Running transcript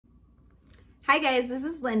Hi guys, this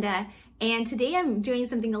is Linda, and today I'm doing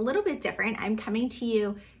something a little bit different. I'm coming to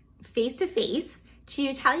you face to face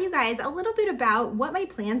to tell you guys a little bit about what my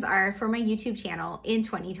plans are for my YouTube channel in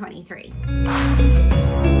 2023.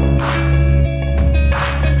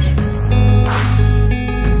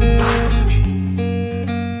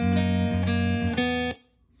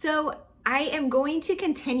 So I am going to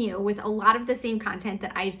continue with a lot of the same content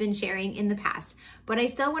that I've been sharing in the past, but I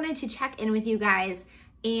still wanted to check in with you guys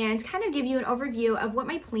and kind of give you an overview of what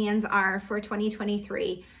my plans are for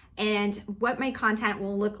 2023 and what my content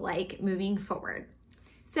will look like moving forward.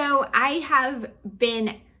 So I have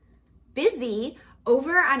been busy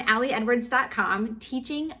over on AllieEdwards.com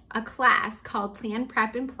teaching a class called Plan,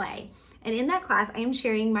 Prep, and Play. And in that class, I am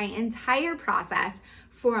sharing my entire process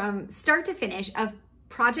from start to finish of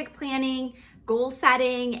project planning, goal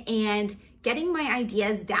setting, and getting my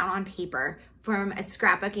ideas down on paper from a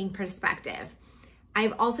scrapbooking perspective.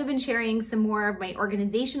 I've also been sharing some more of my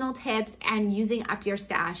organizational tips and using Up Your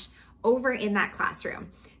Stash over in that classroom.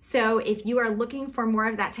 So if you are looking for more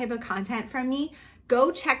of that type of content from me, go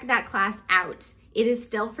check that class out. It is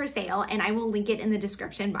still for sale, and I will link it in the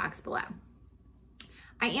description box below.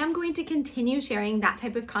 I am going to continue sharing that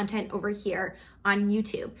type of content over here on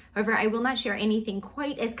YouTube. However, I will not share anything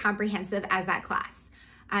quite as comprehensive as that class.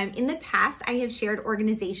 In the past, I have shared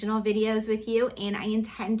organizational videos with you, and I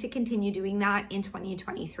intend to continue doing that in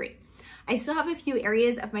 2023. I still have a few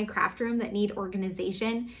areas of my craft room that need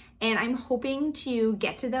organization, and I'm hoping to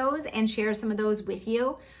get to those and share some of those with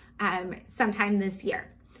you sometime this year.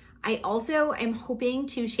 I also am hoping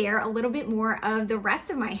to share a little bit more of the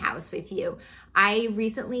rest of my house with you. I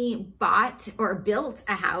recently bought or built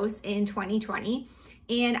a house in 2020,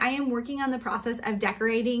 and I am working on the process of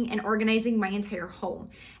decorating and organizing my entire home.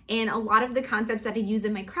 And a lot of the concepts that I use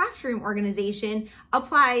in my craft room organization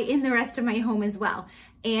apply in the rest of my home as well.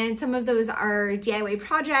 And some of those are DIY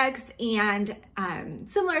projects and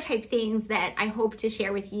similar type things that I hope to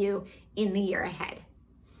share with you in the year ahead.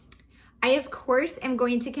 I, of course, am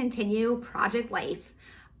going to continue Project Life.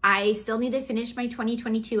 I still need to finish my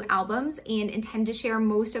 2022 albums and intend to share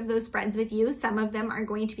most of those spreads with you. Some of them are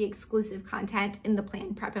going to be exclusive content in the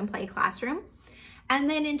Plan, Prep, and Play classroom. And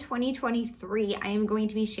then in 2023, I am going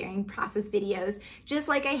to be sharing process videos just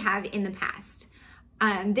like I have in the past.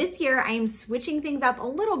 This year, I am switching things up a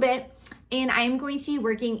little bit, and I am going to be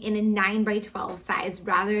working in a 9x12 size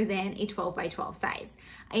rather than a 12x12 size.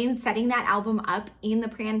 I am setting that album up in the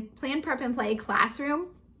Plan, Prep, and Play classroom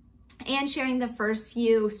and sharing the first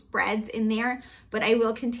few spreads in there, but I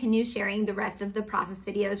will continue sharing the rest of the process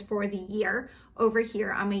videos for the year over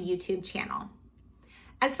here on my YouTube channel.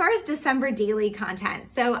 As far as December daily content,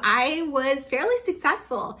 so I was fairly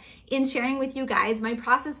successful in sharing with you guys my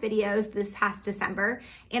process videos this past December,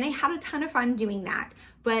 and I had a ton of fun doing that.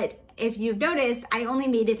 But if you've noticed, I only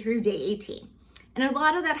made it through day 18. And a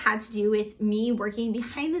lot of that had to do with me working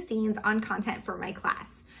behind the scenes on content for my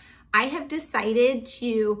class. I have decided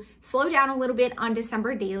to slow down a little bit on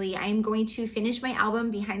December daily. I am going to finish my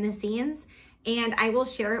album behind the scenes, and I will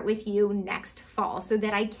share it with you next fall so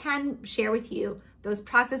that I can share with you those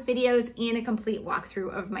process videos and a complete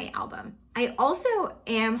walkthrough of my album. I also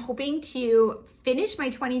am hoping to finish my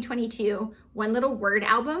 2022 One Little Word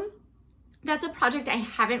album. That's a project I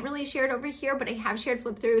haven't really shared over here, but I have shared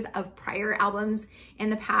flip throughs of prior albums in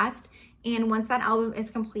the past. And once that album is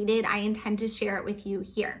completed, I intend to share it with you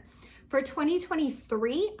here. For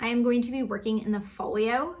 2023, I am going to be working in the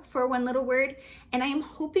folio for One Little Word, and I am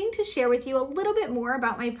hoping to share with you a little bit more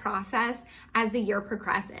about my process as the year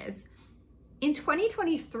progresses. In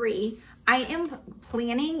 2023, I am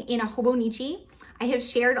planning in a Hobonichi. I have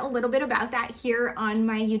shared a little bit about that here on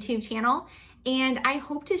my YouTube channel, and I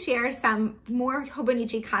hope to share some more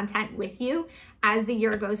Hobonichi content with you as the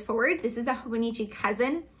year goes forward. This is a Hobonichi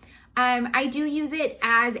cousin. I do use it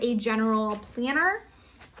as a general planner.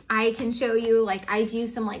 I can show you, like, I do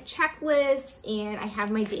some like checklists, and I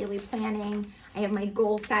have my daily planning. I have my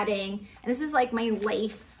goal setting, and this is like my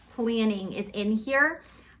life planning is in here.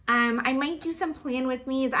 I might do some plan with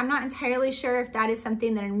me's. I'm not entirely sure if that is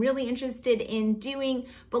something that I'm really interested in doing,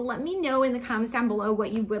 but let me know in the comments down below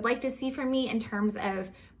what you would like to see from me in terms of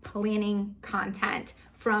planning content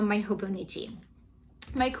from my Hobonichi.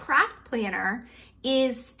 My craft planner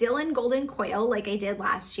is still in golden coil like I did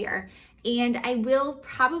last year, and I will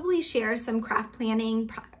probably share some craft planning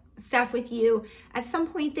stuff with you at some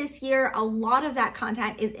point this year. A lot of that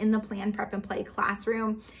content is in the Plan, Prep, and Play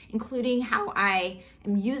classroom, including how I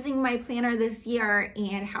am using my planner this year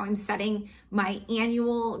and how I'm setting my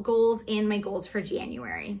annual goals and my goals for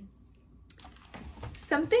January.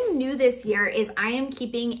 Something new this year is I am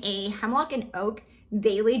keeping a Hemlock and Oak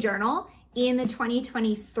daily journal in the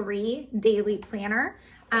 2023 daily planner.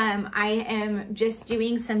 I am just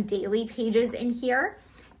doing some daily pages in here,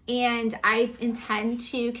 and I intend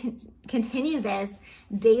to continue this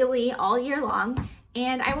daily all year long.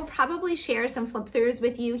 And I will probably share some flip throughs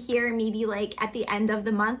with you here, maybe like at the end of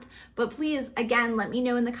the month. But please, again, let me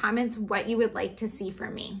know in the comments what you would like to see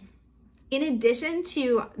from me. In addition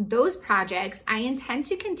to those projects, I intend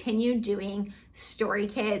to continue doing story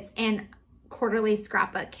kits and quarterly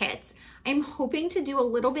scrapbook kits. I'm hoping to do a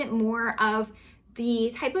little bit more of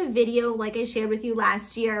the type of video like I shared with you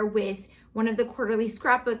last year with one of the quarterly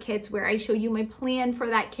scrapbook kits, where I show you my plan for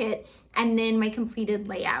that kit and then my completed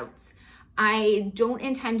layouts. I don't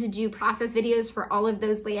intend to do process videos for all of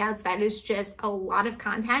those layouts. That is just a lot of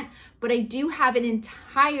content, but I do have an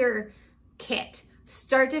entire kit,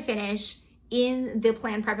 start to finish, in the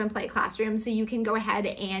Plan, Prep, and Play classroom. So you can go ahead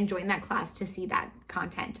and join that class to see that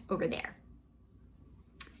content over there.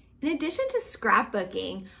 In addition to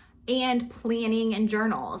scrapbooking and planning and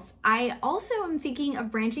journals, I also am thinking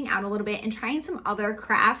of branching out a little bit and trying some other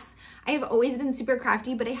crafts. I have always been super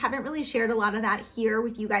crafty, but I haven't really shared a lot of that here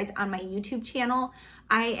with you guys on my YouTube channel.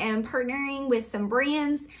 I am partnering with some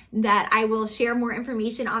brands that I will share more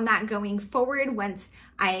information on that going forward once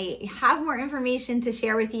I have more information to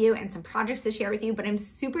share with you and some projects to share with you, but I'm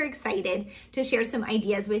super excited to share some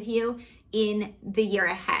ideas with you in the year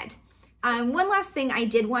ahead. One last thing I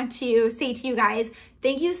did want to say to you guys,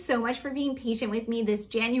 thank you so much for being patient with me this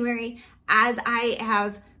January, as I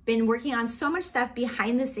have been working on so much stuff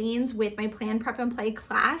behind the scenes with my Plan, Prep, and Play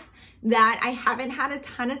class that I haven't had a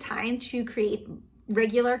ton of time to create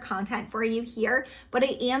regular content for you here, but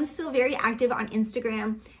I am still very active on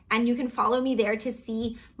Instagram, and you can follow me there to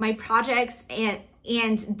see my projects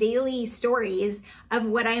and daily stories of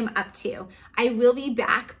what I'm up to. I will be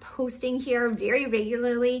back posting here very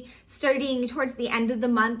regularly starting towards the end of the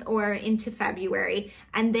month or into February,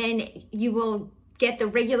 and then you will get the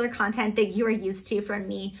regular content that you are used to from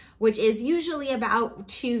me, which is usually about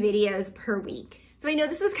 2 videos per week. So I know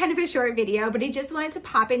this was kind of a short video, but I just wanted to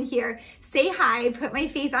pop in here, say hi, put my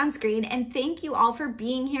face on screen, and thank you all for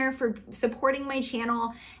being here, for supporting my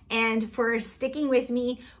channel, and for sticking with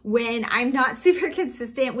me when I'm not super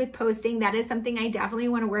consistent with posting. That is something I definitely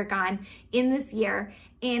want to work on in this year.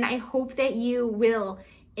 And I hope that you will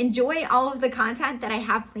enjoy all of the content that I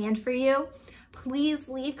have planned for you. Please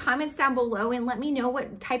leave comments down below and let me know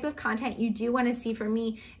what type of content you do want to see from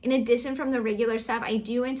me. In addition from the regular stuff, I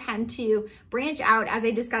do intend to branch out, as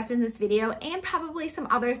I discussed in this video, and probably some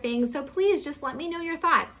other things. So please just let me know your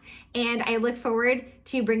thoughts. And I look forward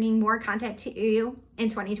to bringing more content to you in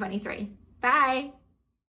 2023. Bye.